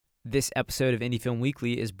This episode of Indie Film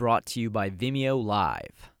Weekly is brought to you by Vimeo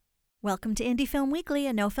Live. Welcome to Indie Film Weekly,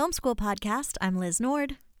 a No Film School podcast. I'm Liz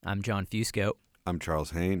Nord. I'm John Fusco. I'm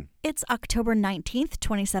Charles Hain. It's October 19th,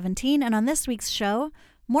 2017, and on this week's show,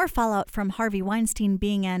 more fallout from Harvey Weinstein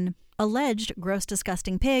being an alleged gross,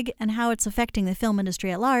 disgusting pig and how it's affecting the film industry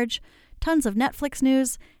at large, tons of Netflix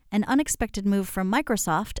news, an unexpected move from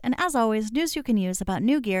Microsoft, and as always, news you can use about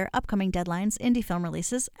new gear, upcoming deadlines, indie film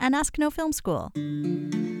releases, and Ask No Film School.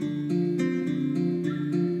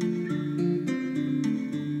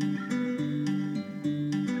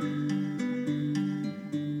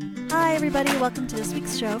 Hi, everybody. Welcome to this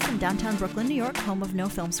week's show from downtown Brooklyn, New York, home of No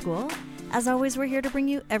Film School. As always, we're here to bring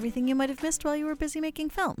you everything you might have missed while you were busy making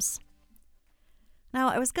films. Now,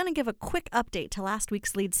 I was going to give a quick update to last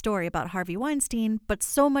week's lead story about Harvey Weinstein, but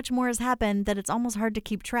so much more has happened that it's almost hard to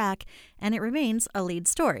keep track, and it remains a lead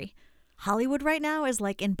story. Hollywood right now is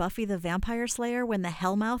like in Buffy the Vampire Slayer when the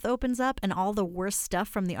Hellmouth opens up and all the worst stuff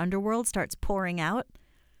from the underworld starts pouring out.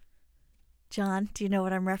 John, do you know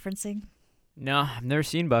what I'm referencing? No, I've never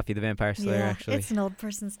seen Buffy the Vampire Slayer, actually. It's an old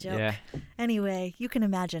person's joke. Yeah. Anyway, you can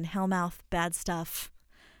imagine Hellmouth, bad stuff.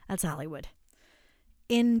 That's Hollywood.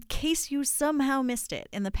 In case you somehow missed it,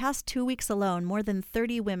 in the past 2 weeks alone, more than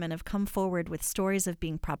 30 women have come forward with stories of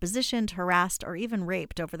being propositioned, harassed, or even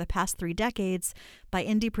raped over the past 3 decades by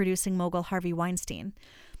indie-producing mogul Harvey Weinstein.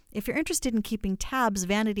 If you're interested in keeping tabs,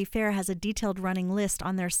 Vanity Fair has a detailed running list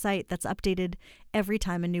on their site that's updated every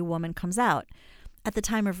time a new woman comes out. At the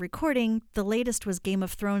time of recording, the latest was Game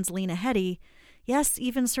of Thrones' Lena Headey. Yes,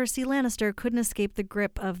 even Cersei Lannister couldn't escape the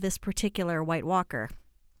grip of this particular White Walker.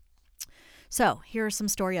 So, here are some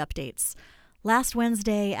story updates. Last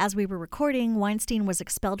Wednesday, as we were recording, Weinstein was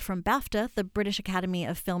expelled from BAFTA, the British Academy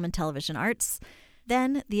of Film and Television Arts.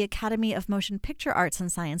 Then, the Academy of Motion Picture Arts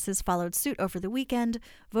and Sciences followed suit over the weekend,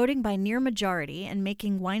 voting by near majority and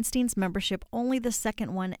making Weinstein's membership only the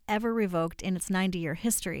second one ever revoked in its 90-year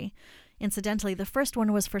history. Incidentally, the first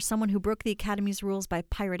one was for someone who broke the Academy's rules by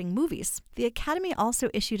pirating movies. The Academy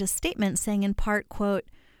also issued a statement saying in part, quote,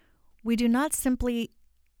 "We do not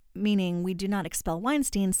expel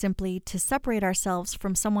Weinstein simply to separate ourselves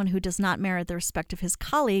from someone who does not merit the respect of his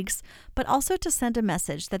colleagues, but also to send a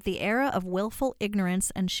message that the era of willful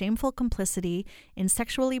ignorance and shameful complicity in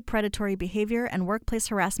sexually predatory behavior and workplace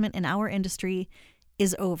harassment in our industry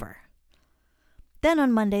is over." Then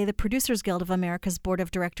on Monday, the Producers Guild of America's Board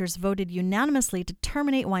of Directors voted unanimously to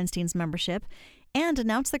terminate Weinstein's membership and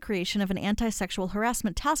announced the creation of an anti-sexual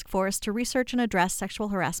harassment task force to research and address sexual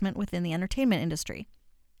harassment within the entertainment industry.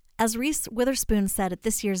 As Reese Witherspoon said at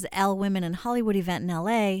this year's Elle Women in Hollywood event in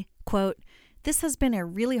LA, quote, "This has been a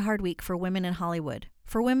really hard week for women in Hollywood,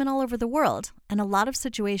 for women all over the world, and a lot of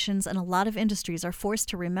situations and a lot of industries are forced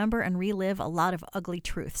to remember and relive a lot of ugly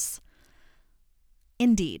truths."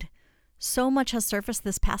 Indeed. So much has surfaced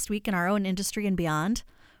this past week in our own industry and beyond.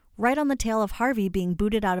 Right on the tail of Harvey being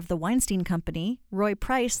booted out of the Weinstein Company, Roy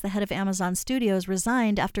Price, the head of Amazon Studios,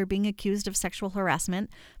 resigned after being accused of sexual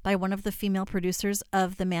harassment by one of the female producers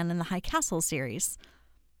of the Man in the High Castle series.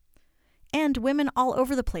 And women all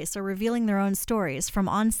over the place are revealing their own stories from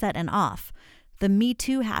on set and off. The Me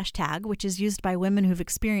Too hashtag, which is used by women who've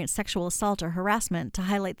experienced sexual assault or harassment to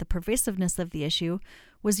highlight the pervasiveness of the issue,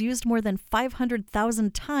 was used more than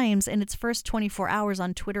 500,000 times in its first 24 hours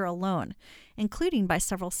on Twitter alone, including by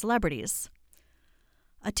several celebrities.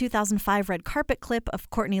 A 2005 red carpet clip of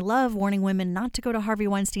Courtney Love warning women not to go to Harvey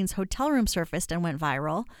Weinstein's hotel room surfaced and went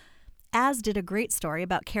viral, as did a great story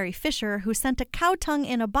about Carrie Fisher, who sent a cow tongue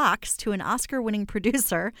in a box to an Oscar-winning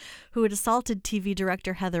producer who had assaulted TV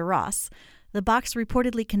director Heather Ross. The box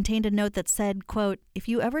reportedly contained a note that said, quote, "If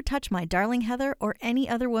you ever touch my darling Heather or any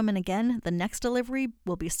other woman again, the next delivery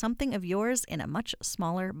will be something of yours in a much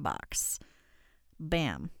smaller box."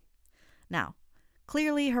 Bam. Now,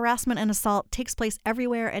 clearly harassment and assault takes place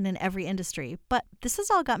everywhere and in every industry, but this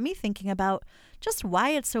has all got me thinking about just why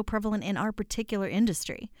it's so prevalent in our particular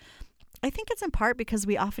industry. I think it's in part because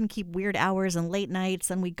we often keep weird hours and late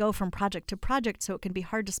nights and we go from project to project, so it can be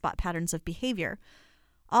hard to spot patterns of behavior.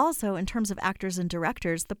 Also, in terms of actors and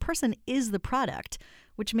directors, the person is the product,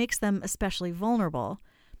 which makes them especially vulnerable.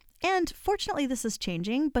 And fortunately, this is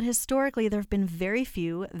changing, but historically, there have been very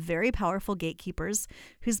few, very powerful gatekeepers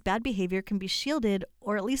whose bad behavior can be shielded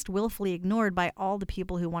or at least willfully ignored by all the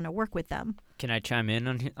people who want to work with them. Can I chime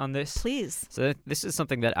in on this? Please. So this is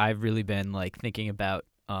something that I've really been thinking about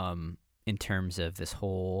in terms of this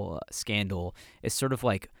whole scandal. It's sort of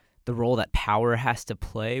like the role that power has to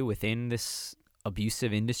play within this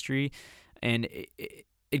abusive industry. And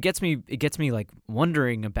it gets me like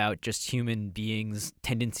wondering about just human beings'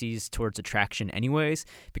 tendencies towards attraction anyways,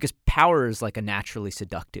 because power is like a naturally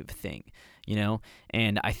seductive thing, you know?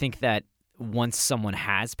 And I think that once someone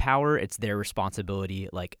has power, it's their responsibility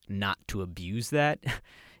like not to abuse that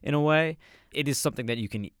in a way. It is something that you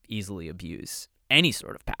can easily abuse. Any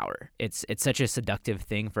sort of power. It's such a seductive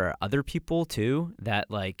thing for other people too,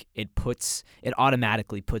 that like it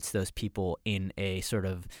automatically puts those people in a sort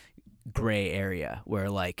of gray area where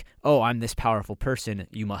like, oh, I'm this powerful person,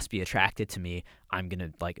 you must be attracted to me, I'm gonna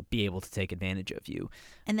like be able to take advantage of you.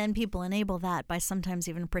 And then people enable that by sometimes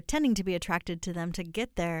even pretending to be attracted to them to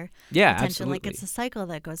get their attention. Absolutely. Like it's a cycle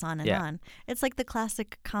that goes on and on. It's like the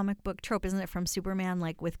classic comic book trope, isn't it, from Superman?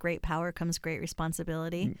 Like with great power comes great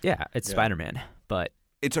responsibility. Yeah, it's Spider-Man, but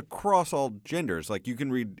it's across all genders. Like you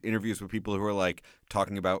can read interviews with people who are like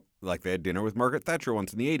talking about like they had dinner with Margaret Thatcher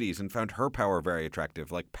once in the 80s and found her power very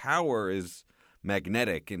attractive. Like power is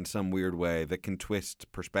magnetic in some weird way that can twist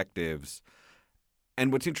perspectives.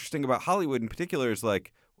 And what's interesting about Hollywood in particular is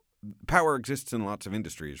like power exists in lots of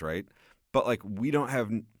industries, right? But like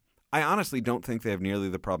I honestly don't think they have nearly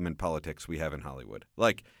the problem in politics we have in Hollywood.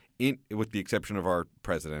 Like with the exception of our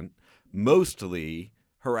president, mostly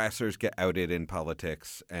harassers get outed in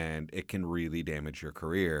politics, and it can really damage your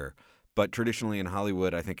career. But traditionally in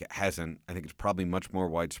Hollywood, I think it hasn't. I think it's probably much more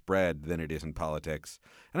widespread than it is in politics.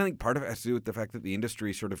 And I think part of it has to do with the fact that the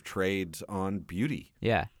industry sort of trades on beauty.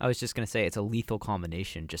 Yeah, I was just going to say it's a lethal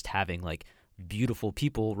combination, just having like beautiful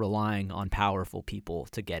people relying on powerful people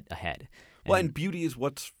to get ahead. And beauty is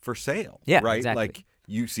what's for sale, yeah, right? Exactly. Like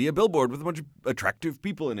you see a billboard with a bunch of attractive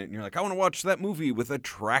people in it, and you're like, I want to watch that movie with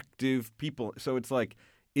attractive people. So it's like,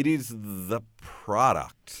 it is the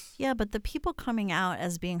product. Yeah, but the people coming out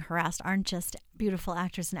as being harassed aren't just beautiful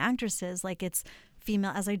actors and actresses. Like it's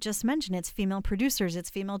female, as I just mentioned, it's female producers, it's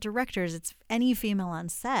female directors, it's any female on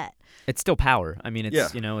set. It's still power. I mean,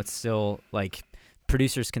 it's, it's still like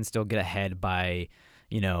producers can still get ahead by,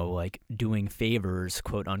 like doing favors,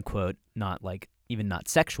 quote unquote, not like even not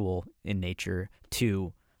sexual in nature,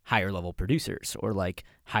 to higher level producers or like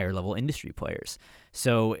higher level industry players.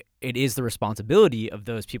 So it is the responsibility of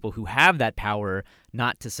those people who have that power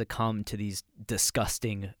not to succumb to these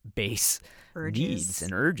disgusting base needs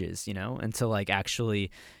and urges, and to like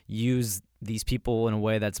actually use these people in a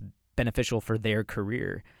way that's beneficial for their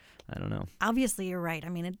career. I don't know. Obviously, you're right. I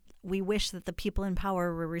mean, we wish that the people in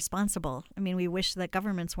power were responsible. I mean, we wish that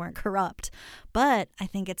governments weren't corrupt. But I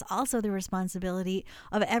think it's also the responsibility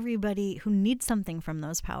of everybody who needs something from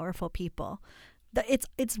those powerful people.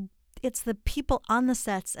 It's the people on the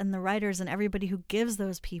sets and the writers and everybody who gives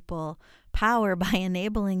those people power by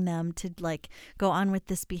enabling them to like go on with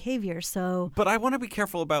this behavior. So, but I want to be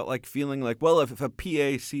careful about like feeling like, well, if a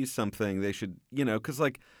PA sees something, they should, because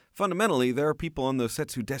like fundamentally there are people on those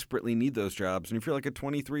sets who desperately need those jobs. And if you're like a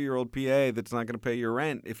 23-year-old PA that's not going to pay your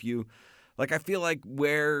rent, if you like, I feel like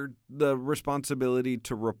where the responsibility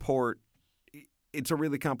to report, it's a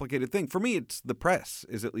really complicated thing. For me, it's the press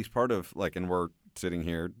is at least part of like, and we're sitting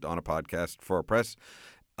here on a podcast for a press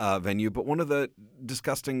venue. But one of the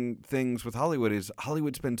disgusting things with Hollywood is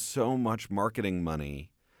Hollywood spends so much marketing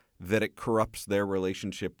money that it corrupts their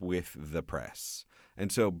relationship with the press.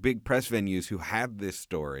 And so big press venues who have this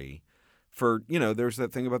story for, there's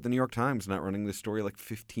that thing about the New York Times not running this story like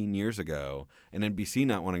 15 years ago and NBC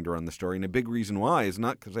not wanting to run the story. And a big reason why is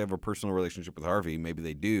not because they have a personal relationship with Harvey. Maybe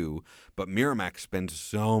they do. But Miramax spends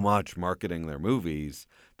so much marketing their movies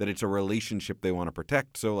that it's a relationship they want to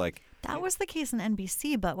protect. So like that was the case in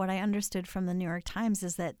NBC. But what I understood from the New York Times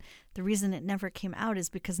is that the reason it never came out is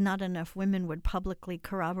because not enough women would publicly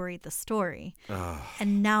corroborate the story.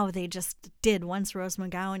 And now they just did. Once Rose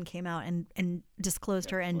McGowan came out and disclosed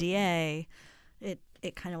her NDA,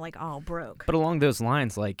 it kind of like all broke. But along those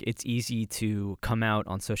lines, like it's easy to come out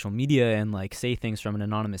on social media and like say things from an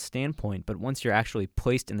anonymous standpoint. But once you're actually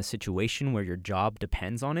placed in the situation where your job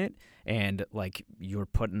depends on it and like you're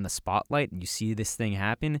put in the spotlight and you see this thing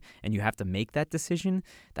happen and you have to make that decision,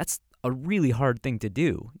 that's a really hard thing to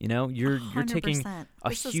do. You're taking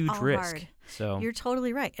a huge risk. Hard. So you're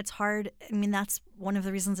totally right. It's hard. I mean, that's one of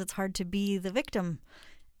the reasons it's hard to be the victim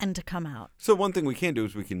and to come out. So one thing we can do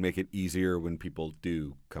is we can make it easier when people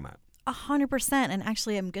do come out. 100%. And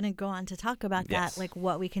actually, I'm going to go on to talk about that, like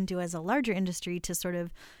what we can do as a larger industry to sort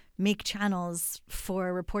of make channels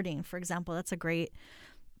for reporting. For example, that's a great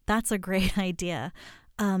idea.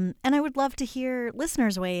 And I would love to hear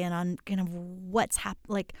listeners weigh in on what's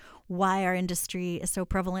like why our industry is so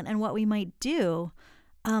prevalent and what we might do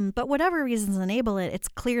But whatever reasons enable it, it's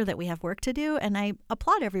clear that we have work to do, and I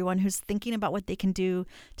applaud everyone who's thinking about what they can do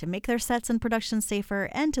to make their sets and production safer,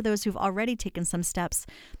 and to those who've already taken some steps,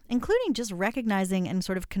 including just recognizing and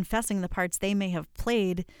sort of confessing the parts they may have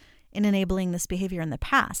played in enabling this behavior in the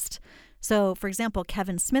past. So, for example,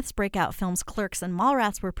 Kevin Smith's breakout films Clerks and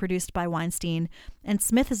Mallrats were produced by Weinstein, and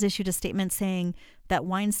Smith has issued a statement saying that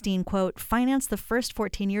Weinstein, quote, financed the first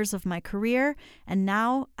 14 years of my career, and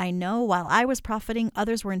now I know while I was profiting,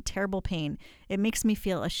 others were in terrible pain. It makes me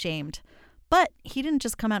feel ashamed. But he didn't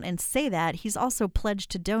just come out and say that. He's also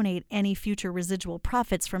pledged to donate any future residual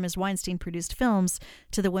profits from his Weinstein-produced films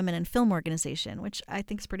to the Women in Film organization, which I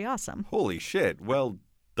think is pretty awesome. Holy shit. Well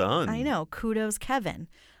done. I know. Kudos, Kevin.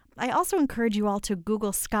 I also encourage you all to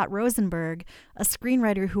Google Scott Rosenberg, a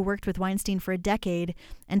screenwriter who worked with Weinstein for a decade,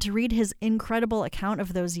 and to read his incredible account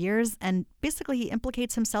of those years. And basically, he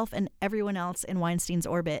implicates himself and everyone else in Weinstein's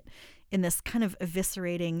orbit in this kind of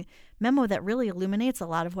eviscerating memo that really illuminates a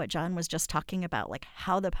lot of what John was just talking about, like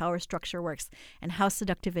how the power structure works and how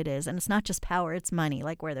seductive it is. And it's not just power, it's money.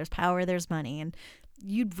 Like where there's power, there's money. And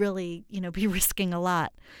you'd really, be risking a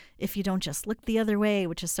lot if you don't just look the other way,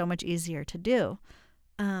 which is so much easier to do.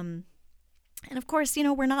 And of course,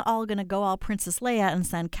 we're not all going to go all Princess Leia and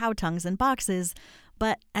send cow tongues in boxes.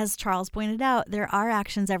 But as Charles pointed out, there are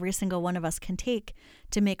actions every single one of us can take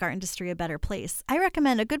to make our industry a better place. I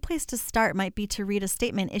recommend a good place to start might be to read a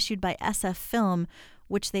statement issued by SF Film,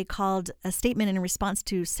 which they called a statement in response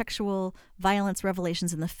to sexual violence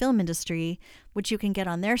revelations in the film industry, which you can get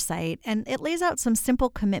on their site. And it lays out some simple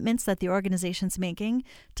commitments that the organization's making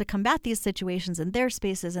to combat these situations in their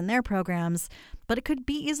spaces and their programs, but it could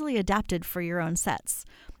be easily adapted for your own sets.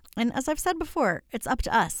 And as I've said before, it's up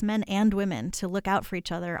to us, men and women, to look out for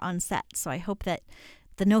each other on set. So I hope that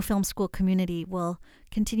the No Film School community will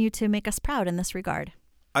continue to make us proud in this regard.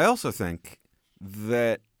 I also think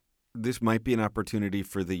that this might be an opportunity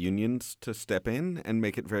for the unions to step in and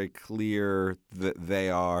make it very clear that they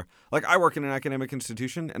are, like, I work in an academic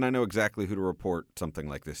institution and I know exactly who to report something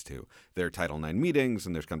like this to. There are Title IX meetings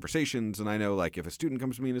and there's conversations, and I know, like, if a student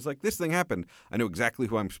comes to me and is like, this thing happened, I know exactly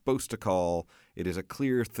who I'm supposed to call. It is a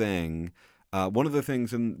clear thing. One of the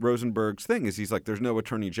things in Rosenberg's thing is he's like, there's no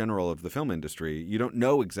attorney general of the film industry. You don't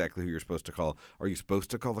know exactly who you're supposed to call. Are you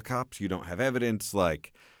supposed to call the cops? You don't have evidence.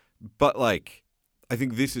 I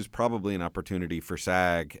think this is probably an opportunity for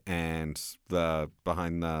SAG and the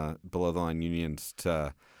below the line unions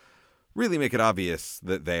to really make it obvious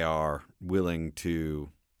that they are willing to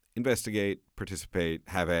investigate, participate,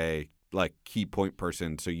 have a key point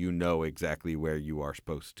person so you know exactly where you are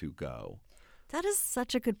supposed to go. That is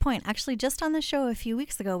such a good point. Actually, just on the show a few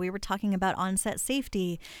weeks ago, we were talking about on-set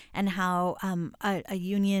safety and how a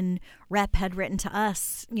union rep had written to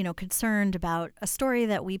us, concerned about a story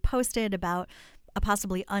that we posted about a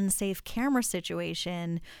possibly unsafe camera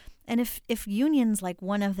situation. And if unions,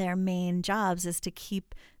 one of their main jobs is to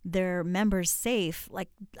keep their members safe,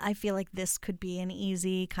 I feel like this could be an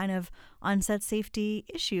easy kind of on-set safety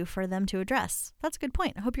issue for them to address. That's a good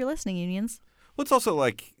point. I hope you're listening, unions. Well, it's also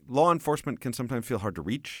law enforcement can sometimes feel hard to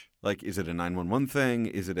reach. Is it a 911 thing?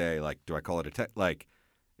 Is it do I call it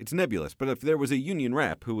it's nebulous. But if there was a union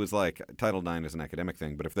rep who was Title IX is an academic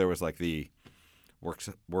thing, but if there was the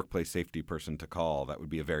workplace safety person to call, that would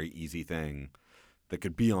be a very easy thing that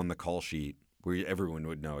could be on the call sheet where everyone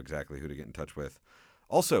would know exactly who to get in touch with.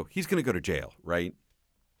 Also, he's going to go to jail, right?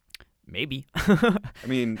 Maybe. I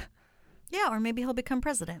mean... Yeah, or maybe he'll become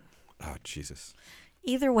president. Oh, Jesus.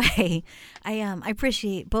 Either way, I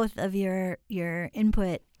appreciate both of your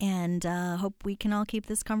input and hope we can all keep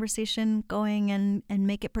this conversation going and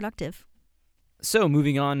make it productive. So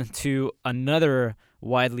moving on to another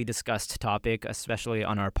widely discussed topic, especially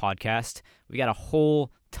on our podcast, we got a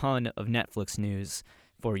whole ton of Netflix news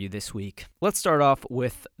for you this week. Let's start off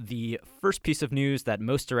with the first piece of news that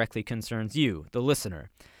most directly concerns you, the listener.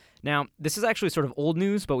 Now, this is actually sort of old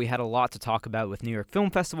news, but we had a lot to talk about with New York Film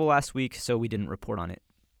Festival last week, so we didn't report on it.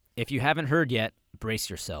 If you haven't heard yet, brace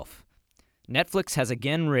yourself. Netflix has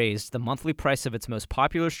again raised the monthly price of its most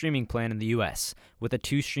popular streaming plan in the U.S., with a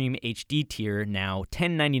 2-stream HD tier now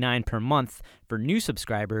 $10.99 per month for new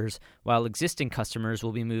subscribers, while existing customers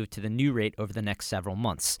will be moved to the new rate over the next several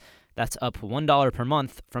months. That's up $1 per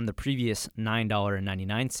month from the previous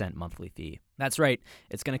 $9.99 monthly fee. That's right,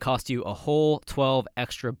 it's going to cost you a whole 12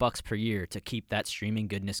 extra bucks per year to keep that streaming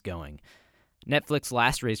goodness going. Netflix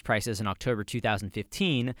last raised prices in October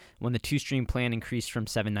 2015 when the 2-stream plan increased from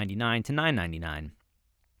 $7.99 to $9.99.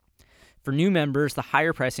 For new members, the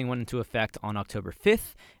higher pricing went into effect on October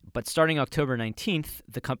 5th, but starting October 19th,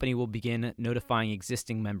 the company will begin notifying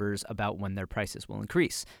existing members about when their prices will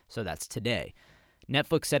increase. So that's today.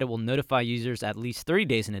 Netflix said it will notify users at least 30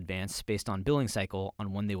 days in advance based on billing cycle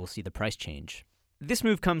on when they will see the price change. This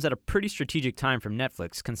move comes at a pretty strategic time from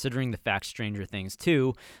Netflix, considering the fact Stranger Things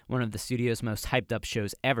 2, one of the studio's most hyped-up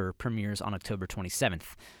shows ever, premieres on October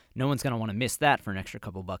 27th. No one's going to want to miss that for an extra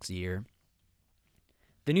couple bucks a year.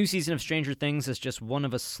 The new season of Stranger Things is just one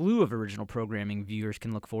of a slew of original programming viewers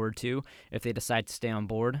can look forward to if they decide to stay on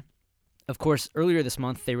board. Of course, earlier this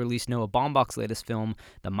month, they released Noah Baumbach's latest film,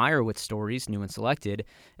 The Meyerowitz Stories, New and Selected,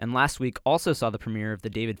 and last week also saw the premiere of the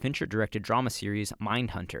David Fincher-directed drama series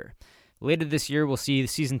Mindhunter. Later this year, we'll see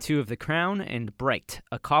Season 2 of The Crown and Bright,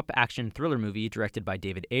 a cop action thriller movie directed by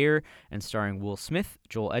David Ayer and starring Will Smith,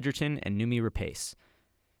 Joel Edgerton, and Noomi Rapace.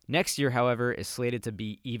 Next year, however, is slated to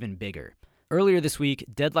be even bigger. Earlier this week,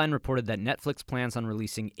 Deadline reported that Netflix plans on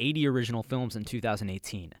releasing 80 original films in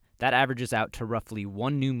 2018. That averages out to roughly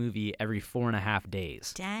one new movie every 4.5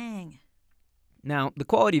 days. Dang. Now, the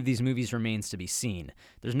quality of these movies remains to be seen.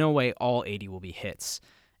 There's no way all 80 will be hits.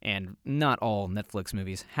 And not all Netflix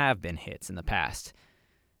movies have been hits in the past.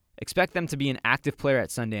 Expect them to be an active player at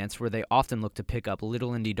Sundance, where they often look to pick up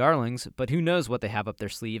little indie darlings, but who knows what they have up their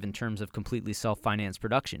sleeve in terms of completely self-financed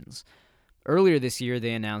productions. Earlier this year,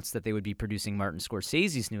 they announced that they would be producing Martin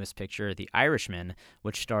Scorsese's newest picture, The Irishman,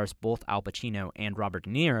 which stars both Al Pacino and Robert De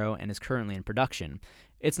Niro and is currently in production.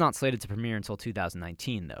 It's not slated to premiere until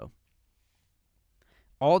 2019, though.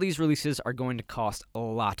 All these releases are going to cost a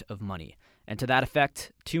lot of money. And to that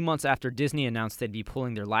effect, 2 months after Disney announced they'd be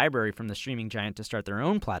pulling their library from the streaming giant to start their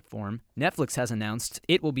own platform, Netflix has announced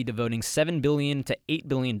it will be devoting $7 billion to $8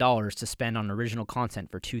 billion to spend on original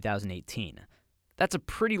content for 2018. That's a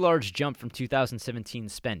pretty large jump from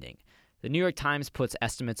 2017's spending. The New York Times puts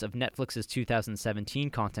estimates of Netflix's 2017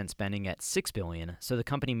 content spending at $6 billion, so the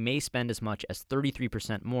company may spend as much as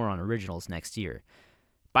 33% more on originals next year.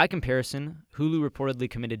 By comparison, Hulu reportedly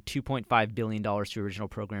committed $2.5 billion to original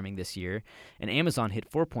programming this year, and Amazon hit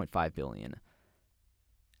 $4.5 billion.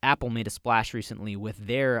 Apple made a splash recently with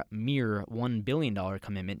their mere $1 billion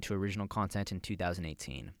commitment to original content in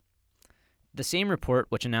 2018. The same report,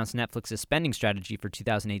 which announced Netflix's spending strategy for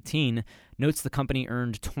 2018, notes the company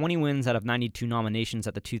earned 20 wins out of 92 nominations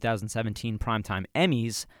at the 2017 Primetime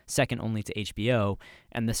Emmys, second only to HBO,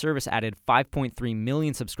 and the service added 5.3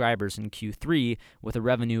 million subscribers in Q3 with a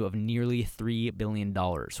revenue of nearly $3 billion,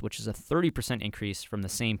 which is a 30% increase from the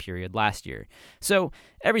same period last year. So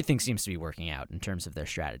everything seems to be working out in terms of their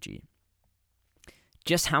strategy.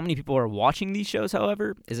 Just how many people are watching these shows,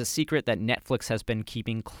 however, is a secret that Netflix has been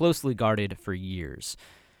keeping closely guarded for years.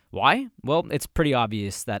 Why? Well, it's pretty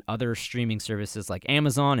obvious that other streaming services like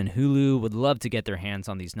Amazon and Hulu would love to get their hands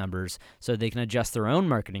on these numbers so they can adjust their own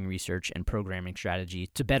marketing research and programming strategy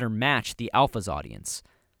to better match the alpha's audience.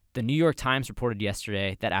 The New York Times reported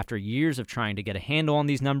yesterday that after years of trying to get a handle on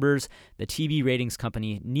these numbers, the TV ratings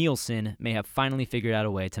company Nielsen may have finally figured out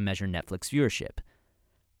a way to measure Netflix viewership.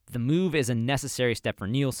 The move is a necessary step for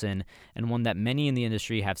Nielsen, and one that many in the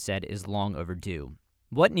industry have said is long overdue.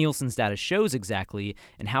 What Nielsen's data shows exactly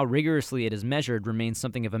and how rigorously it is measured remains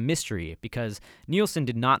something of a mystery because Nielsen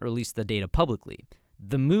did not release the data publicly.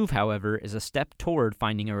 The move, however, is a step toward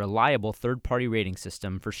finding a reliable third-party rating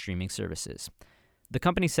system for streaming services. The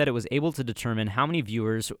company said it was able to determine how many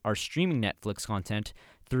viewers are streaming Netflix content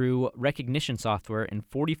through recognition software in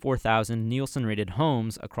 44,000 Nielsen-rated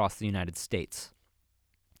homes across the United States.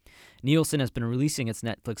 Nielsen has been releasing its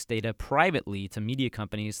Netflix data privately to media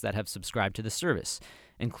companies that have subscribed to the service,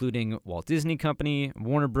 including Walt Disney Company,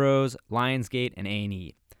 Warner Bros., Lionsgate, and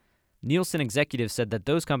A&E. Nielsen executives said that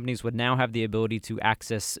those companies would now have the ability to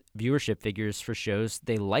access viewership figures for shows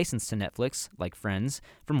they license to Netflix, like Friends,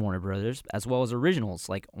 from Warner Bros., as well as originals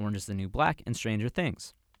like Orange is the New Black and Stranger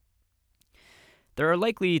Things. There are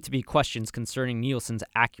likely to be questions concerning Nielsen's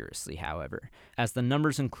accuracy, however, as the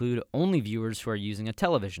numbers include only viewers who are using a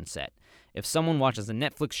television set. If someone watches a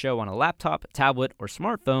Netflix show on a laptop, tablet, or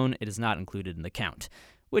smartphone, it is not included in the count,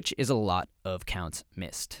 which is a lot of counts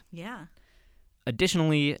missed. Yeah.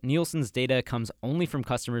 Additionally, Nielsen's data comes only from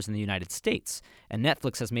customers in the United States, and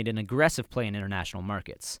Netflix has made an aggressive play in international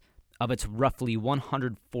markets. Of its roughly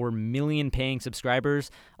 104 million paying subscribers,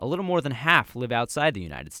 a little more than half live outside the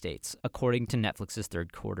United States, according to Netflix's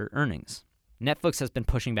third quarter earnings. Netflix has been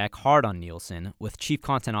pushing back hard on Nielsen, with Chief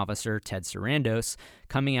Content Officer Ted Sarandos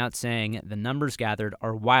coming out saying the numbers gathered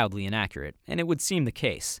are wildly inaccurate, and it would seem the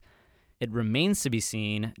case. It remains to be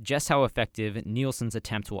seen just how effective Nielsen's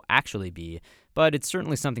attempt will actually be, but it's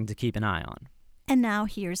certainly something to keep an eye on. And now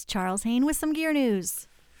here's Charles Hain with some gear news.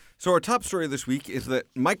 So our top story this week is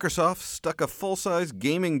that Microsoft stuck a full-size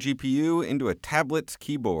gaming GPU into a tablet's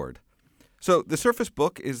keyboard. So the Surface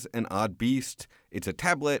Book is an odd beast. It's a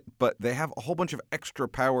tablet, but they have a whole bunch of extra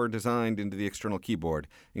power designed into the external keyboard,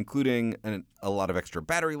 including a lot of extra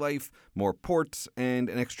battery life, more ports, and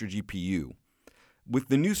an extra GPU. With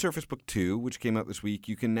the new Surface Book 2, which came out this week,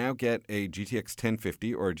 you can now get a GTX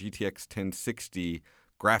 1050 or a GTX 1060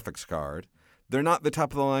 graphics card. They're not the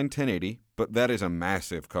top-of-the-line 1080, but that is a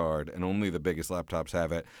massive card, and only the biggest laptops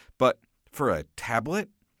have it. But for a tablet,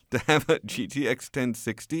 to have a GTX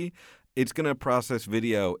 1060, it's going to process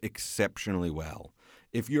video exceptionally well.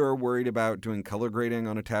 If you're worried about doing color grading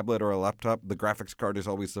on a tablet or a laptop, the graphics card is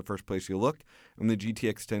always the first place you look, and the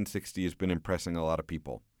GTX 1060 has been impressing a lot of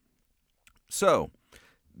people. So,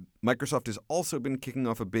 Microsoft has also been kicking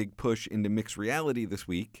off a big push into mixed reality this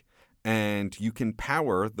week, and you can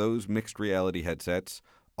power those mixed reality headsets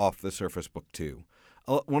off the Surface Book 2.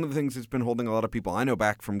 One of the things that's been holding a lot of people I know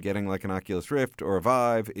back from getting like an Oculus Rift or a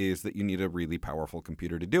Vive is that you need a really powerful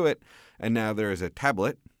computer to do it, and now there is a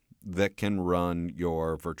tablet that can run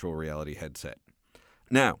your virtual reality headset.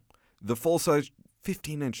 Now, the full-size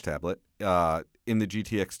 15-inch tablet in the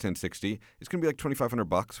GTX 1060 is going to be like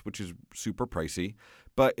 $2,500, which is super pricey.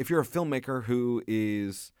 But if you're a filmmaker who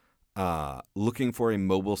is looking for a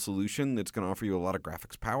mobile solution that's going to offer you a lot of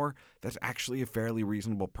graphics power, that's actually a fairly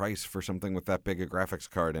reasonable price for something with that big a graphics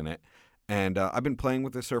card in it. And I've been playing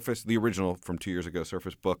with the Surface, the original from 2 years ago,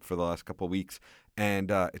 Surface Book, for the last couple of weeks,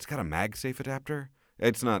 and it's got a MagSafe adapter.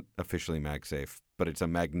 It's not officially MagSafe, but it's a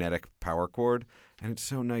magnetic power cord, and it's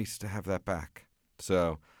so nice to have that back.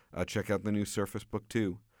 So check out the new Surface Book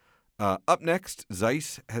 2. Up next,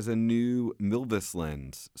 Zeiss has a new Milvus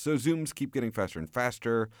lens. So zooms keep getting faster and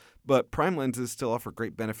faster, but prime lenses still offer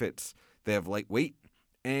great benefits. They have lightweight,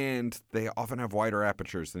 and they often have wider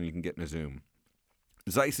apertures than you can get in a zoom.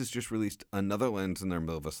 Zeiss has just released another lens in their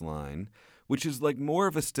Milvus line, which is like more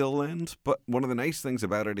of a still lens, but one of the nice things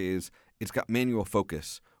about it is it's got manual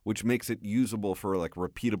focus, which makes it usable for like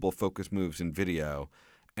repeatable focus moves in video.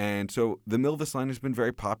 And so the Milvus line has been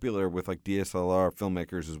very popular with like DSLR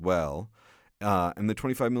filmmakers as well. And the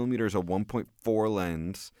 25mm is a 1.4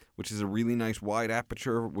 lens, which is a really nice wide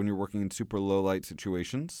aperture when you're working in super low light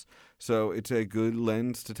situations. So it's a good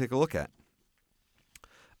lens to take a look at.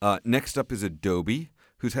 Next up is Adobe,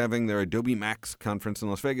 who's having their Adobe Max conference in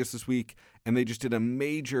Las Vegas this week. And they just did a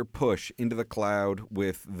major push into the cloud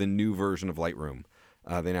with the new version of Lightroom.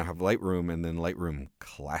 They now have Lightroom and then Lightroom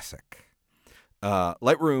Classic.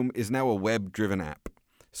 Lightroom is now a web-driven app.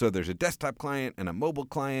 So there's a desktop client and a mobile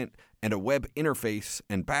client and a web interface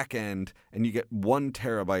and backend, and you get 1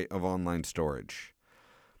 terabyte of online storage.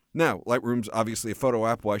 Now, Lightroom's obviously a photo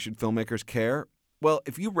app. Why should filmmakers care? Well,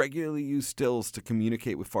 if you regularly use stills to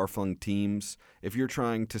communicate with far-flung teams, if you're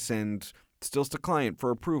trying to send stills to client for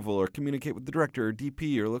approval or communicate with the director or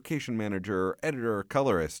DP or location manager or editor or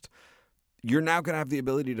colorist, you're now going to have the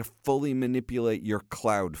ability to fully manipulate your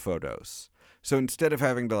cloud photos. So instead of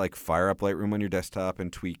having to like fire up Lightroom on your desktop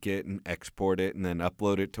and tweak it and export it and then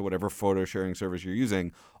upload it to whatever photo sharing service you're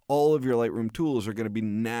using, all of your Lightroom tools are going to be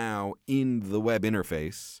now in the web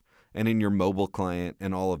interface and in your mobile client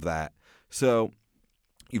and all of that. So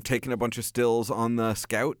you've taken a bunch of stills on the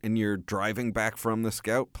Scout and you're driving back from the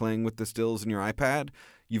Scout playing with the stills in your iPad.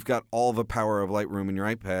 You've got all the power of Lightroom in your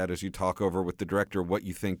iPad as you talk over with the director what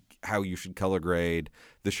you think, how you should color grade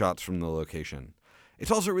the shots from the location. It's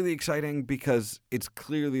also really exciting because it's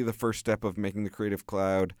clearly the first step of making the Creative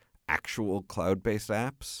Cloud actual cloud-based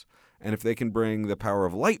apps. And if they can bring the power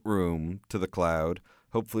of Lightroom to the cloud,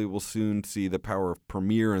 hopefully we'll soon see the power of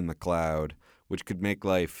Premiere in the cloud, which could make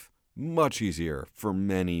life much easier for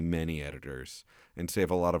many, many editors and save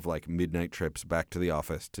a lot of like midnight trips back to the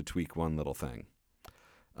office to tweak one little thing.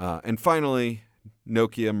 And finally,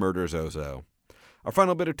 Nokia murders Ozo. Our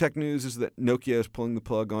final bit of tech news is that Nokia is pulling the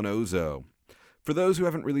plug on Ozo. For those who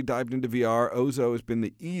haven't really dived into VR, Ozo has been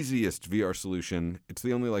the easiest VR solution. It's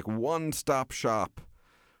the only like one-stop shop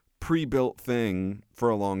pre-built thing for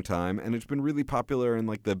a long time, and it's been really popular in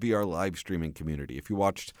like the VR live streaming community. If you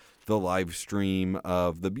watched the live stream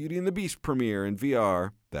of the Beauty and the Beast premiere in VR,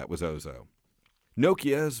 that was Ozo.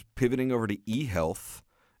 Nokia is pivoting over to e-health,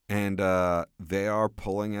 and they are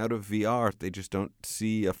pulling out of VR. They just don't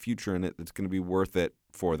see a future in it that's going to be worth it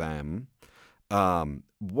for them.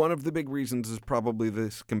 One of the big reasons is probably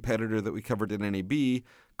this competitor that we covered at NAB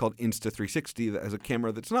called Insta360 that has a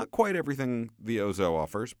camera that's not quite everything the Ozo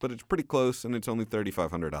offers, but it's pretty close, and it's only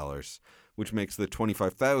 $3,500, which makes the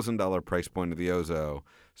 $25,000 price point of the Ozo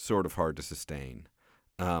sort of hard to sustain.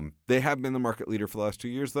 They have been the market leader for the last 2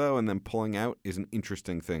 years, though, and then pulling out is an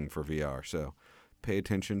interesting thing for VR. So pay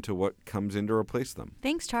attention to what comes in to replace them.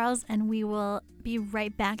 Thanks, Charles, and we will be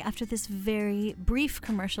right back after this very brief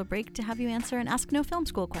commercial break to have you answer an Ask No Film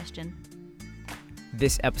School question.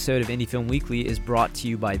 This episode of Indie Film Weekly is brought to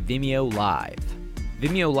you by Vimeo Live.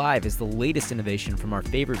 Vimeo Live is the latest innovation from our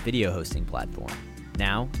favorite video hosting platform.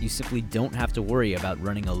 Now, you simply don't have to worry about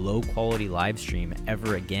running a low-quality live stream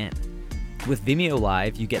ever again. With Vimeo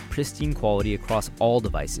Live, you get pristine quality across all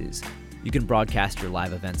devices. You can broadcast your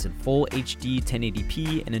live events in full HD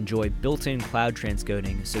 1080p and enjoy built-in cloud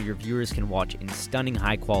transcoding so your viewers can watch in stunning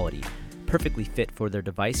high quality, perfectly fit for their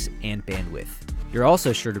device and bandwidth. You're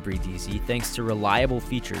also sure to breathe easy thanks to reliable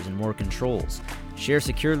features and more controls. Share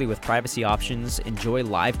securely with privacy options, enjoy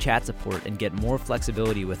live chat support, and get more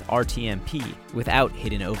flexibility with RTMP without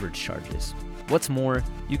hidden overage charges. What's more,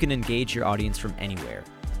 you can engage your audience from anywhere.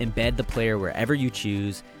 Embed the player wherever you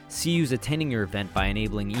choose, see who's attending your event by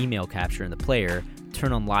enabling email capture in the player,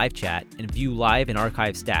 turn on live chat, and view live and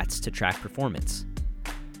archive stats to track performance.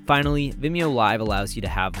 Finally, Vimeo Live allows you to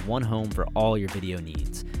have one home for all your video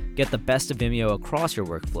needs. Get the best of Vimeo across your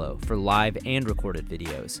workflow for live and recorded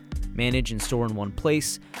videos. Manage and store in one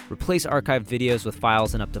place, replace archived videos with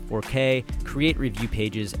files in up to 4K, create review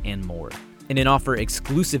pages, and more. In an offer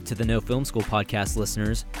exclusive to the No Film School podcast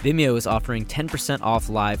listeners, Vimeo is offering 10% off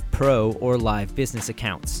Live Pro or Live Business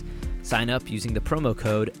accounts. Sign up using the promo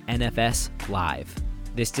code NFSLIVE.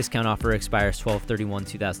 This discount offer expires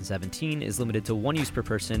 12/31/2017, is limited to one use per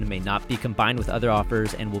person, may not be combined with other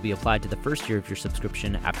offers, and will be applied to the first year of your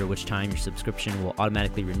subscription, after which time your subscription will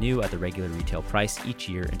automatically renew at the regular retail price each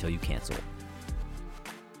year until you cancel.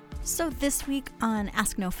 So this week on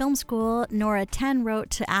Ask No Film School, Nora 10 wrote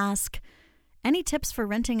to ask, any tips for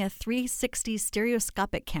renting a 360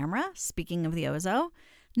 stereoscopic camera? Speaking of the Ozo.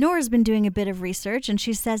 Nora's been doing a bit of research, and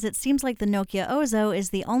she says it seems like the Nokia Ozo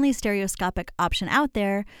is the only stereoscopic option out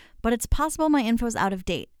there, but it's possible my info's out of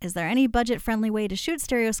date. Is there any budget-friendly way to shoot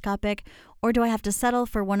stereoscopic, or do I have to settle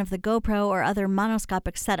for one of the GoPro or other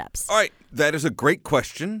monoscopic setups? All right, that is a great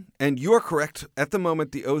question, and you are correct. At the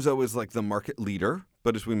moment, the Ozo is like the market leader.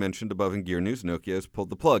 But as we mentioned above in Gear News, Nokia has pulled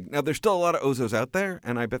the plug. Now, there's still a lot of Ozos out there,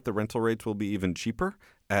 and I bet the rental rates will be even cheaper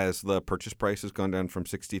as the purchase price has gone down from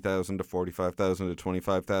 $60,000 to $45,000 to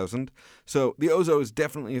 $25,000. So the Ozo is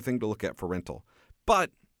definitely a thing to look at for rental. But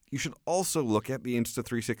you should also look at the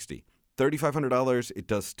Insta360. $3,500, it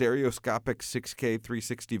does stereoscopic 6K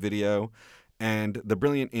 360 video, and the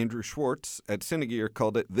brilliant Andrew Schwartz at Cinegear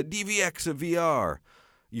called it the DVX of VR.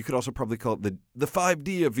 You could also probably call it the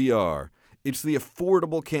 5D of VR. It's the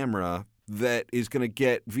affordable camera that is going to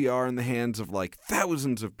get VR in the hands of like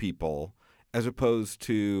thousands of people as opposed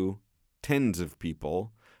to tens of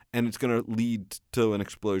people, and it's going to lead to an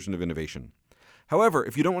explosion of innovation. However,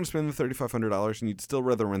 if you don't want to spend the $3,500 and you'd still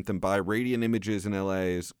rather rent them by, Radiant Images in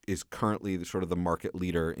LA is currently the market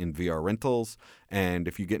leader in VR rentals, and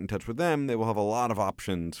if you get in touch with them, they will have a lot of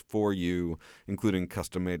options for you, including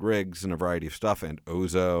custom-made rigs and a variety of stuff, and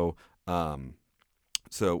Ozo,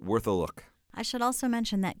 so worth a look. I should also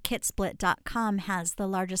mention that kitsplit.com has the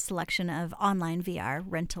largest selection of online VR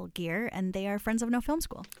rental gear, and they are friends of No Film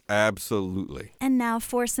School. Absolutely. And now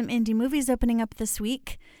for some indie movies opening up this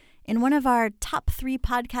week. In one of our top 3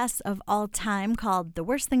 podcasts of all time called The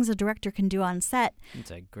Worst Things a Director Can Do on Set.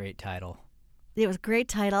 It's a great title. It was a great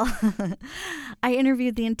title. I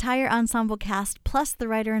interviewed the entire ensemble cast plus the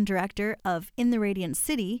writer and director of In the Radiant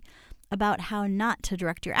City about how not to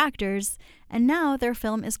direct your actors, and now their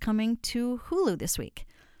film is coming to Hulu this week.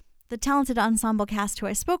 The talented ensemble cast who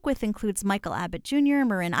I spoke with includes Michael Abbott Jr.,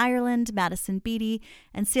 Marin Ireland, Madison Beatty,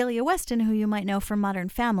 and Celia Weston, who you might know from Modern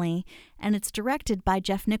Family, and it's directed by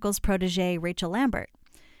Jeff Nichols' protege, Rachel Lambert.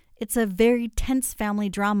 It's a very tense family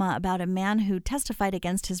drama about a man who testified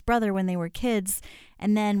against his brother when they were kids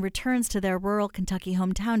and then returns to their rural Kentucky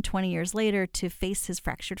hometown 20 years later to face his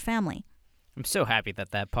fractured family. I'm so happy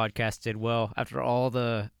that podcast did well after all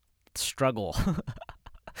the struggle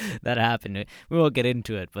that happened. We won't get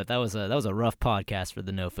into it, but that was a rough podcast for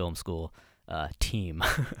the No Film School team.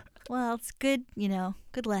 Well, it's good,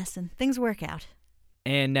 good lesson. Things work out.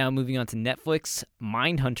 And now moving on to Netflix,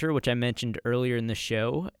 Mindhunter, which I mentioned earlier in the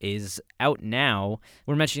show, is out now.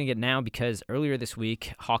 We're mentioning it now because earlier this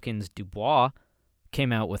week, Hawkins Dubois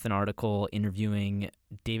came out with an article interviewing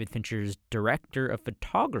David Fincher's director of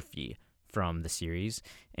photography from the series,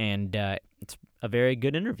 and it's a very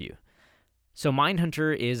good interview. So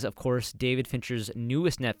Mindhunter is, of course, David Fincher's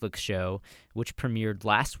newest Netflix show, which premiered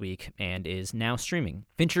last week and is now streaming.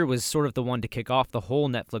 Fincher was sort of the one to kick off the whole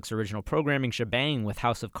Netflix original programming shebang with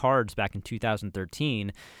House of Cards back in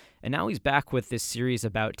 2013, And now he's back with this series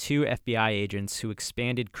about two FBI agents who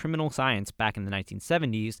expanded criminal science back in the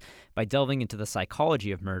 1970s by delving into the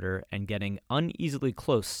psychology of murder and getting uneasily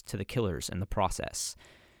close to the killers in the process.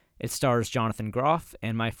 It stars Jonathan Groff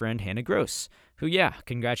and my friend Hannah Gross, who,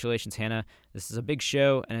 congratulations, Hannah. This is a big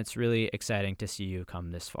show, and it's really exciting to see you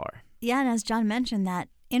come this far. Yeah, and as John mentioned, that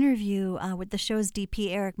interview with the show's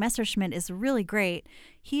DP, Eric Messerschmidt, is really great.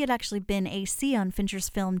 He had actually been AC on Fincher's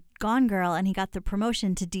film Gone Girl, and he got the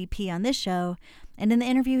promotion to DP on this show. And in the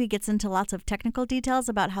interview, he gets into lots of technical details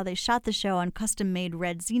about how they shot the show on custom-made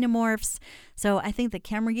red xenomorphs. So I think the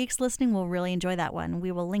camera geeks listening will really enjoy that one.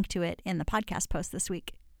 We will link to it in the podcast post this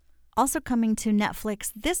week. Also coming to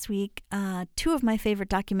Netflix this week, two of my favorite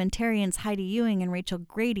documentarians, Heidi Ewing and Rachel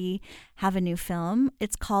Grady, have a new film.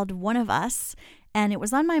 It's called One of Us, and it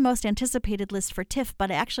was on my most anticipated list for TIFF, but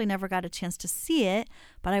I actually never got a chance to see it.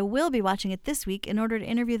 But I will be watching it this week in order to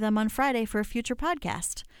interview them on Friday for a future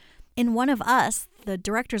podcast. In One of Us, the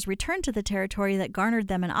directors returned to the territory that garnered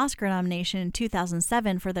them an Oscar nomination in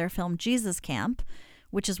 2007 for their film Jesus Camp,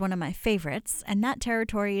 which is one of my favorites, and that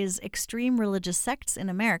territory is extreme religious sects in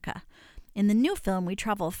America. In the new film, we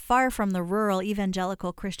travel far from the rural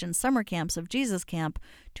evangelical Christian summer camps of Jesus Camp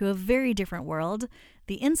to a very different world,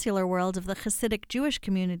 the insular world of the Hasidic Jewish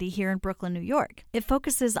community here in Brooklyn, New York. It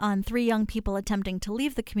focuses on three young people attempting to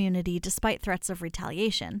leave the community despite threats of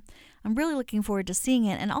retaliation. I'm really looking forward to seeing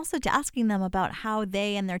it and also to asking them about how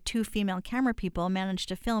they and their two female camera people managed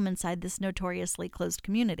to film inside this notoriously closed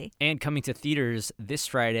community. And coming to theaters this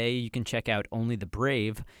Friday, you can check out Only the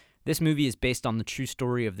Brave. This movie is based on the true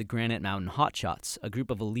story of the Granite Mountain Hotshots, a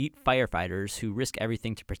group of elite firefighters who risk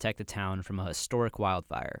everything to protect the town from a historic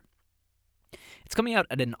wildfire. It's coming out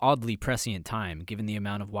at an oddly prescient time, given the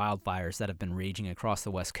amount of wildfires that have been raging across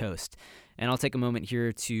the West Coast. And I'll take a moment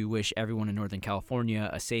here to wish everyone in Northern California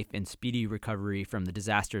a safe and speedy recovery from the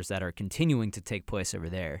disasters that are continuing to take place over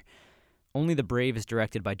there. Only the Brave is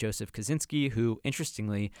directed by Joseph Kosinski, who,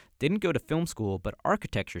 interestingly, didn't go to film school but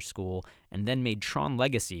architecture school, and then made Tron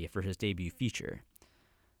Legacy for his debut feature.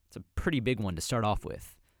 It's a pretty big one to start off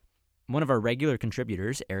with. One of our regular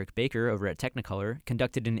contributors, Eric Baker, over at Technicolor,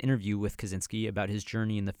 conducted an interview with Kosinski about his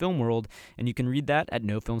journey in the film world, and you can read that at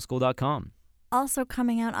nofilmschool.com. Also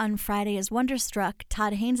coming out on Friday is Wonderstruck,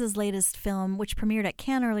 Todd Haynes' latest film, which premiered at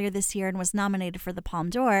Cannes earlier this year and was nominated for the Palme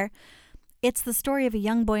d'Or. It's the story of a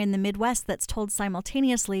young boy in the Midwest that's told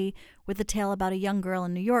simultaneously with a tale about a young girl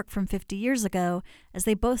in New York from 50 years ago, as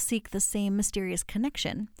they both seek the same mysterious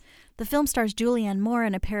connection. The film stars Julianne Moore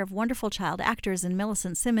and a pair of wonderful child actors in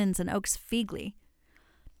Millicent Simmons and Oakes Fegley.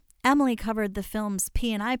 Emily covered the film's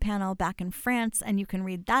P&I panel back in France, and you can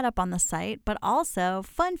read that up on the site. But also,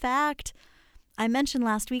 fun fact, I mentioned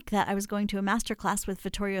last week that I was going to a masterclass with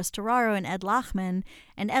Vittorio Storaro and Ed Lachman,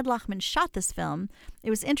 and Ed Lachman shot this film. It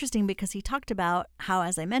was interesting because he talked about how,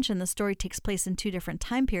 as I mentioned, the story takes place in two different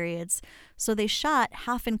time periods. So they shot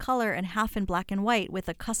half in color and half in black and white with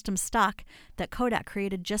a custom stock that Kodak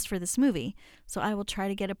created just for this movie. So I will try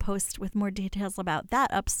to get a post with more details about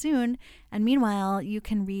that up soon. And meanwhile, you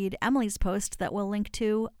can read Emily's post that we'll link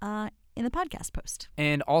to in the podcast post.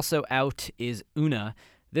 And also out is Una.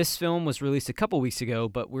 This film was released a couple weeks ago,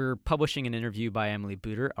 but we're publishing an interview by Emily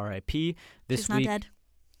Buter, R.I.P. She's not dead.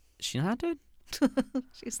 She's not dead?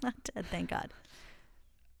 She's not dead, thank God.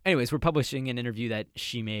 Anyways, we're publishing an interview that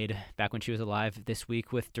she made back when she was alive this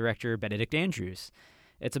week with director Benedict Andrews.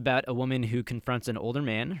 It's about a woman who confronts an older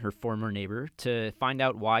man, her former neighbor, to find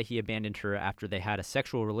out why he abandoned her after they had a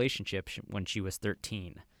sexual relationship when she was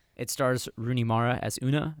 13. It stars Rooney Mara as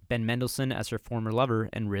Una, Ben Mendelsohn as her former lover,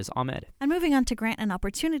 and Riz Ahmed. And moving on to grant and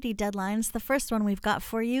opportunity deadlines, the first one we've got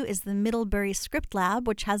for you is the Middlebury Script Lab,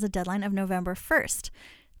 which has a deadline of November 1st.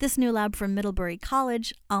 This new lab from Middlebury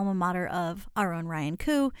College, alma mater of our own Ryan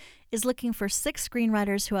Koo, is looking for 6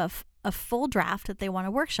 screenwriters who have a full draft that they want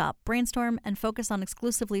to workshop, brainstorm, and focus on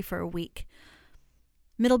exclusively for a week.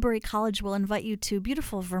 Middlebury College will invite you to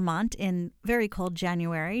beautiful Vermont in very cold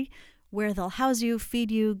January, where they'll house you,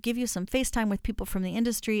 feed you, give you some FaceTime with people from the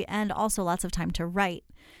industry, and also lots of time to write.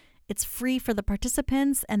 It's free for the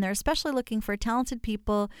participants, and they're especially looking for talented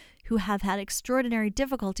people who have had extraordinary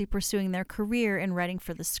difficulty pursuing their career in writing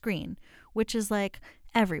for the screen, which is like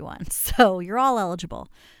everyone, so you're all eligible.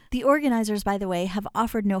 The organizers, by the way, have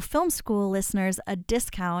offered No Film School listeners a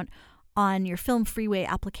discount on your Film Freeway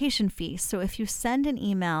application fee. So if you send an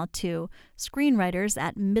email to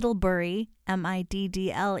screenwriters@middlebury,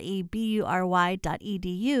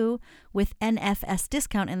 middlebury.edu with NFS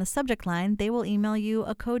discount in the subject line, they will email you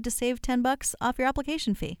a code to save $10 off your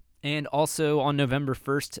application fee. And also on November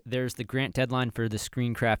 1st, there's the grant deadline for the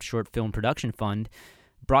Screencraft Short Film Production Fund.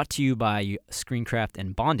 Brought to you by Screencraft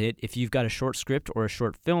and Bondit. If you've got a short script or a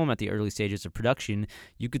short film at the early stages of production,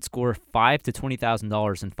 you could score $5,000 to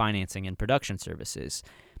 $20,000 in financing and production services.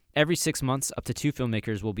 Every 6 months, up to 2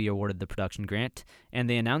 filmmakers will be awarded the production grant, and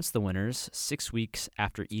they announce the winners 6 weeks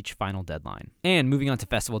after each final deadline. And moving on to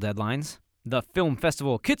festival deadlines, the Film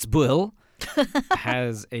Festival Kitzbühel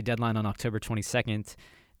has a deadline on October 22nd.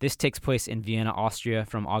 This takes place in Vienna, Austria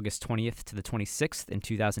from August 20th to the 26th in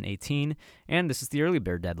 2018, and this is the early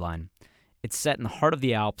bird deadline. It's set in the heart of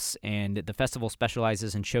the Alps, and the festival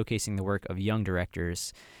specializes in showcasing the work of young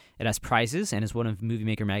directors. It has prizes and is one of Movie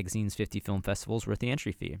Maker Magazine's 50 film festivals worth the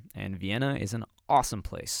entry fee. And Vienna is an awesome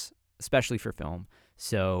place, especially for film.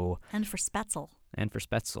 And for Spätzle.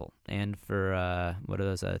 And what are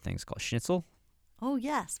those other things called? Schnitzel? Oh,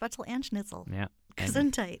 yeah, Spätzle and Schnitzel. Yeah.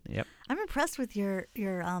 Gesundheit. Yep. I'm impressed with your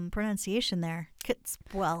pronunciation there.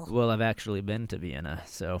 Kitzbühel. Well, I've actually been to Vienna,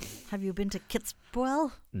 so. Have you been to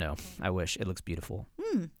Kitzbühel? No, I wish. It looks beautiful.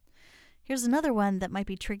 Here's another one that might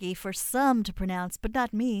be tricky for some to pronounce, but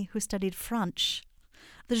not me, who studied French.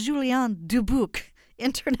 The Julien Dubuque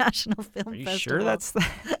International Film Are you Festival. sure that's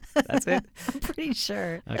it? I'm pretty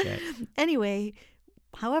sure. Okay. Anyway,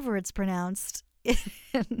 however it's pronounced,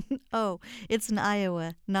 it's in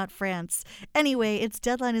Iowa, not France. Anyway, its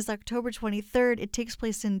deadline is October 23rd. It takes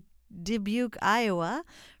place in Dubuque, Iowa,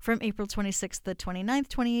 from April 26th to 29th,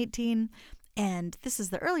 2018. And this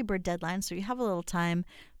is the early bird deadline, so you have a little time.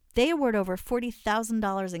 They award over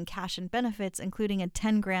 $40,000 in cash and benefits, including a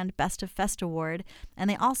 $10,000 Best of Fest award, and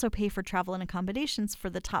they also pay for travel and accommodations for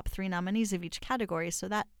the top 3 nominees of each category, so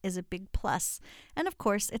that is a big plus. And of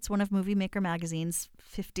course, it's one of Movie Maker Magazine's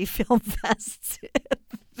 50 film fests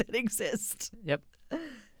that exist. Yep. I'm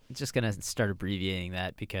just going to start abbreviating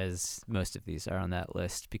that because most of these are on that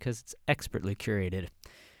list because it's expertly curated.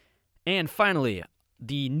 And finally,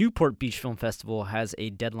 the Newport Beach Film Festival has a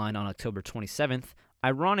deadline on October 27th.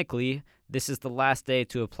 Ironically, this is the last day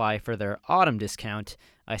to apply for their autumn discount.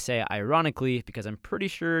 I say ironically because I'm pretty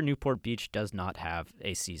sure Newport Beach does not have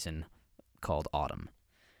a season called autumn.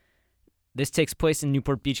 This takes place in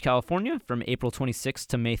Newport Beach, California from April 26th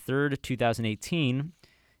to May 3rd, 2018.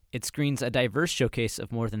 It screens a diverse showcase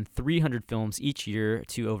of more than 300 films each year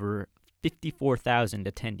to over 54,000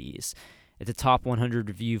 attendees. It's a top 100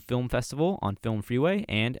 review film festival on Film Freeway,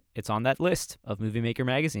 and it's on that list of Movie Maker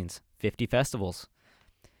Magazine's 50 festivals.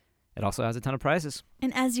 It also has a ton of prizes.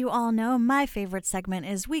 And as you all know, my favorite segment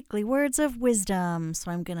is Weekly Words of Wisdom, so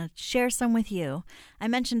I'm going to share some with you. I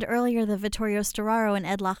mentioned earlier the Vittorio Storaro and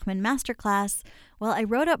Ed Lachman masterclass. Well, I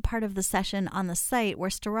wrote up part of the session on the site where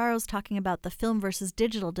Storaro's talking about the film versus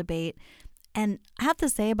digital debate. And I have to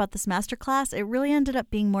say about this masterclass, it really ended up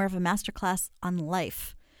being more of a masterclass on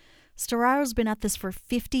life. Storaro's been at this for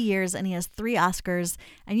 50 years and he has 3 Oscars,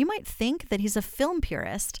 and you might think that he's a film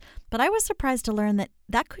purist, but I was surprised to learn that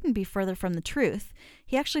that couldn't be further from the truth.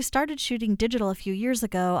 He actually started shooting digital a few years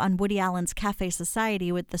ago on Woody Allen's Cafe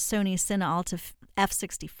Society with the Sony Cine-Alta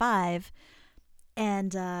F65,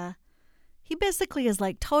 and he basically is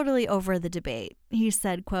like totally over the debate. He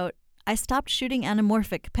said, quote, "I stopped shooting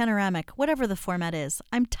anamorphic, panoramic, whatever the format is.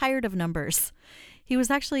 I'm tired of numbers." He was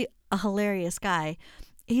actually a hilarious guy.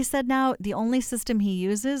 He said now the only system he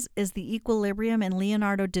uses is the equilibrium in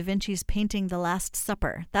Leonardo da Vinci's painting The Last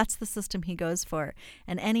Supper. That's the system he goes for.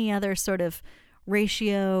 And any other sort of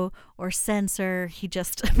ratio or sensor, he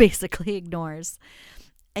just basically ignores.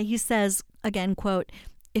 And he says, again, quote,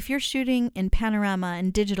 "If you're shooting in panorama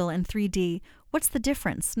and digital and 3D, what's the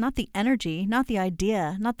difference? Not the energy, not the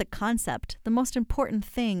idea, not the concept. The most important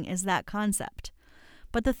thing is that concept."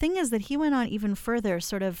 But the thing is that he went on even further,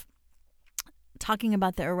 sort of talking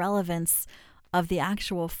about the irrelevance of the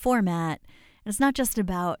actual format. And it's not just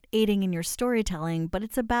about aiding in your storytelling, but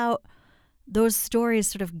it's about those stories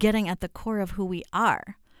sort of getting at the core of who we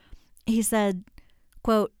are. He said,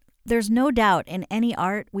 quote, "There's no doubt in any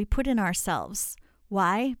art we put in ourselves.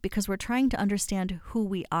 Why? Because we're trying to understand who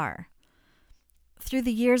we are." Through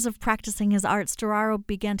the years of practicing his art, Storaro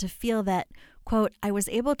began to feel that, quote, "I was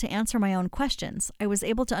able to answer my own questions. I was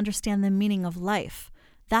able to understand the meaning of life.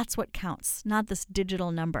 That's what counts, not this digital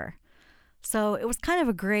number." So it was kind of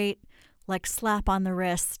a great, slap on the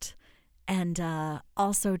wrist and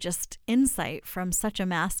also just insight from such a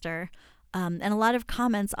master. And a lot of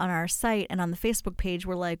comments on our site and on the Facebook page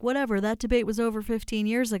were like, whatever, that debate was over 15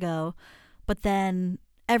 years ago. But then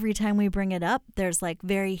every time we bring it up, there's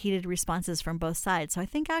very heated responses from both sides. So I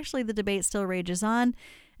think actually the debate still rages on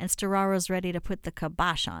and Storaro's ready to put the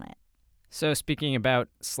kibosh on it. So speaking about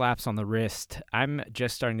slaps on the wrist, I'm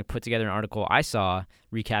just starting to put together an article I saw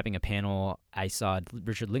recapping a panel I saw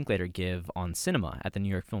Richard Linklater give on cinema at the New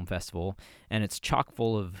York Film Festival, and it's chock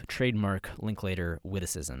full of trademark Linklater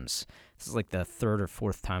witticisms. This is like the third or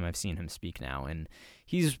fourth time I've seen him speak now, and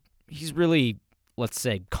he's really, let's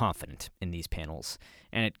say, confident in these panels.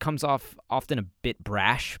 And it comes off often a bit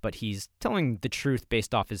brash, but he's telling the truth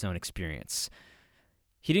based off his own experience.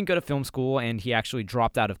 He didn't go to film school, and he actually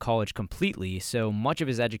dropped out of college completely, so much of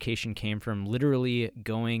his education came from literally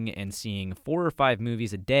going and seeing 4 or 5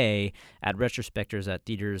 movies a day at retrospectors at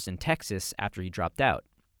theaters in Texas after he dropped out.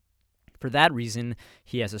 For that reason,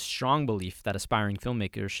 he has a strong belief that aspiring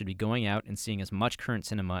filmmakers should be going out and seeing as much current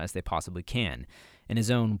cinema as they possibly can. In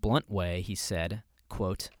his own blunt way, he said,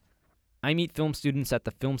 quote, "I meet film students at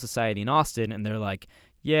the Film Society in Austin, and they're like,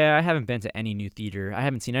 yeah, I haven't been to any new theater. I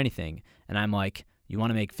haven't seen anything. And I'm like, you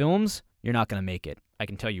want to make films? You're not going to make it. I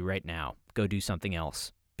can tell you right now. Go do something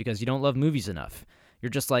else. Because you don't love movies enough. You're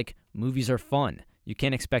just like, movies are fun. You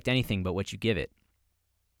can't expect anything but what you give it."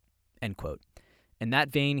 End quote. In that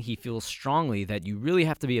vein, he feels strongly that you really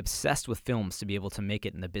have to be obsessed with films to be able to make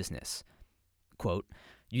it in the business. Quote,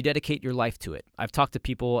 "You dedicate your life to it. I've talked to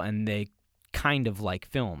people and they kind of like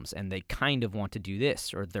films and they kind of want to do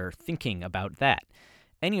this or they're thinking about that.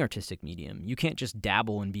 Any artistic medium, you can't just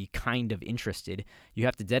dabble and be kind of interested. You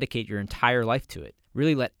have to dedicate your entire life to it.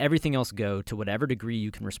 Really let everything else go to whatever degree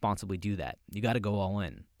you can responsibly do that. You got to go all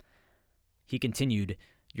in." He continued,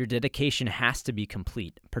 "Your dedication has to be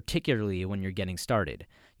complete, particularly when you're getting started.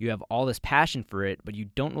 You have all this passion for it, but you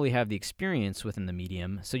don't really have the experience within the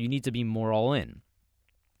medium, so you need to be more all in.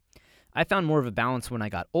 I found more of a balance when I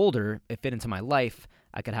got older. It fit into my life.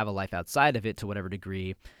 I could have a life outside of it to whatever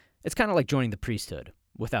degree. It's kind of like joining the priesthood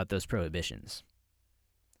without those prohibitions."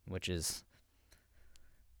 Which is,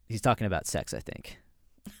 he's talking about sex, I think.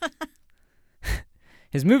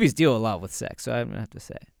 His movies deal a lot with sex, so I'm gonna have to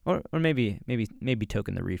say, or maybe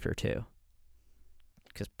toking the reefer too,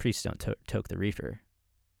 because priests don't toke the reefer.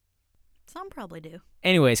 Some probably do.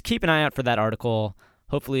 Anyways, keep an eye out for that article.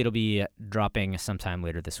 Hopefully, it'll be dropping sometime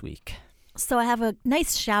later this week. So I have a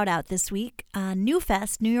nice shout out this week. New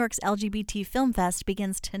Fest, New York's LGBT Film Fest,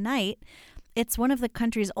 begins tonight. It's one of the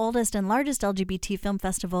country's oldest and largest LGBT film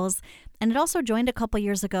festivals, and it also joined a couple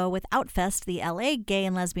years ago with Outfest, the LA Gay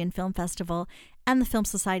and Lesbian Film Festival, and the Film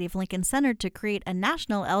Society of Lincoln Center to create a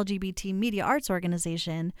national LGBT media arts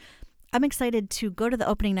organization. I'm excited to go to the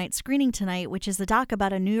opening night screening tonight, which is a doc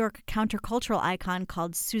about a New York countercultural icon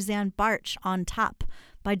called Suzanne Bartsch on Top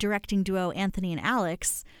by directing duo Anthony and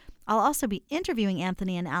Alex. I'll also be interviewing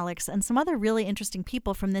Anthony and Alex and some other really interesting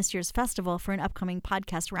people from this year's festival for an upcoming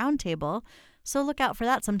podcast roundtable, so look out for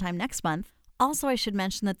that sometime next month. Also, I should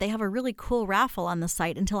mention that they have a really cool raffle on the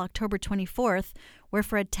site until October 24th, where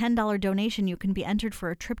for a $10 donation you can be entered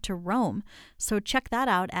for a trip to Rome. So check that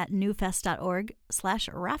out at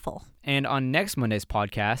newfest.org/raffle. And on next Monday's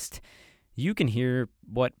podcast, you can hear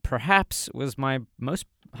what perhaps was my most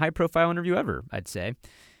high-profile interview ever, I'd say.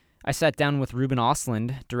 I sat down with Ruben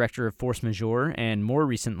Ostlund, director of Force Majeure, and more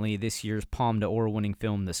recently this year's Palme d'Or winning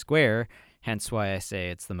film The Square, hence why I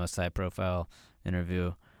say it's the most high-profile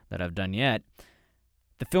interview that I've done yet.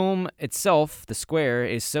 The film itself, The Square,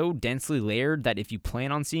 is so densely layered that if you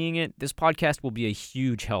plan on seeing it, this podcast will be a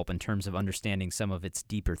huge help in terms of understanding some of its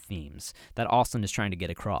deeper themes that Ostlund is trying to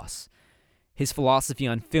get across. His philosophy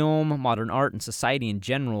on film, modern art, and society in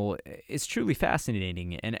general is truly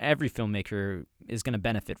fascinating, and every filmmaker is going to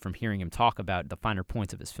benefit from hearing him talk about the finer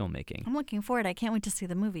points of his filmmaking. I'm looking forward. I can't wait to see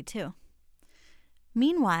the movie, too.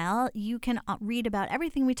 Meanwhile, you can read about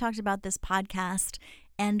everything we talked about this podcast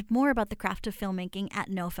and more about the craft of filmmaking at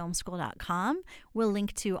nofilmschool.com. We'll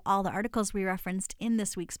link to all the articles we referenced in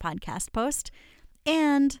this week's podcast post.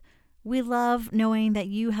 And we love knowing that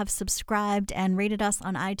you have subscribed and rated us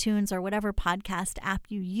on iTunes or whatever podcast app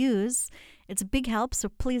you use. It's a big help, so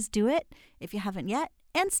please do it if you haven't yet.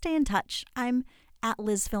 And stay in touch. I'm at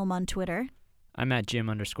LizFilm on Twitter. I'm at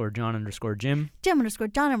Jim_John_Jim.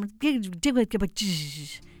 Jim_John.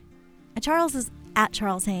 And Charles is at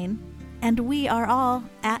Charles Hain. And we are all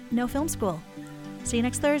at No Film School. See you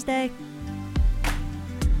next Thursday.